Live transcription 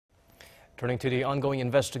Turning to the ongoing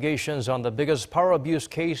investigations on the biggest power abuse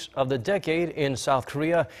case of the decade in South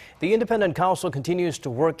Korea, the independent counsel continues to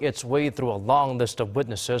work its way through a long list of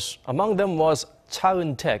witnesses. Among them was Cha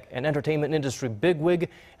Eun-taek, an entertainment industry bigwig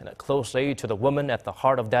and a close aide to the woman at the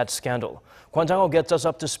heart of that scandal. Kwon Jang-ho gets us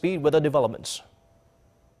up to speed with the developments.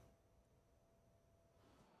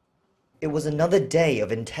 It was another day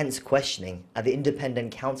of intense questioning at the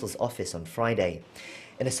independent counsel's office on Friday.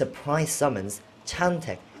 In a surprise summons, Cha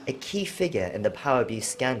Eun-taek, a key figure in the power abuse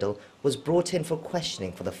scandal, was brought in for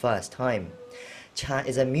questioning for the first time. Cha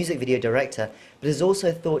is a music video director, but is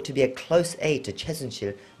also thought to be a close aide to Choi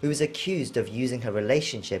Soon-sil, who is accused of using her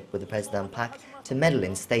relationship with President Park to meddle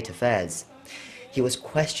in state affairs. He was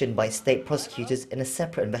questioned by state prosecutors in a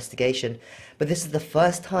separate investigation, but this is the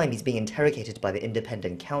first time he's being interrogated by the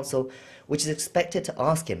independent counsel, which is expected to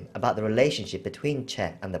ask him about the relationship between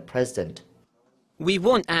Choi and the president. We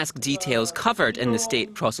won't ask details covered in the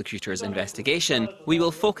state prosecutor's investigation. We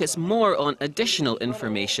will focus more on additional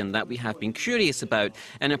information that we have been curious about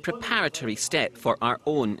in a preparatory step for our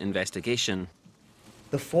own investigation.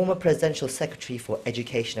 The former presidential secretary for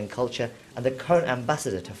education and culture and the current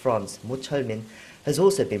ambassador to France, Mo Chol-min, has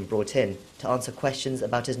also been brought in to answer questions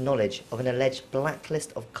about his knowledge of an alleged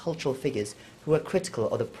blacklist of cultural figures who were critical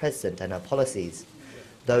of the president and her policies.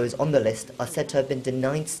 Those on the list are said to have been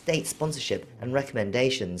denied state sponsorship and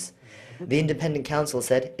recommendations. The independent counsel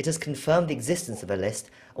said it has confirmed the existence of a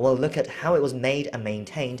list and will look at how it was made and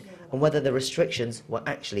maintained and whether the restrictions were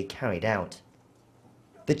actually carried out.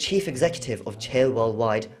 The chief executive of Chael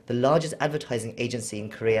Worldwide, the largest advertising agency in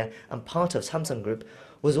Korea and part of Samsung Group,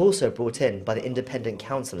 was also brought in by the independent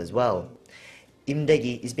counsel as well. Im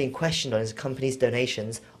Dae-gi is being questioned on his company's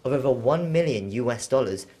donations of over $1 million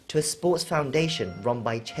to a sports foundation run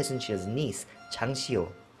by Choi Soon-sil's niece, Chang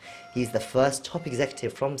Si-ho. He is the first top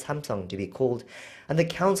executive from Samsung to be called, and the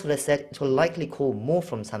council has said it will likely call more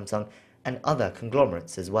from Samsung and other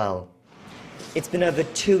conglomerates as well. It's been over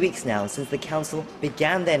 2 weeks now since the council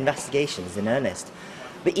began their investigations in earnest.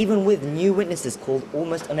 But even with new witnesses called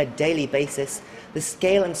almost on a daily basis, the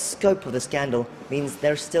scale and scope of the scandal means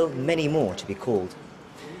there are still many more to be called.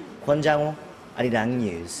 Kwon Jang-ho, Arirang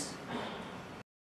News.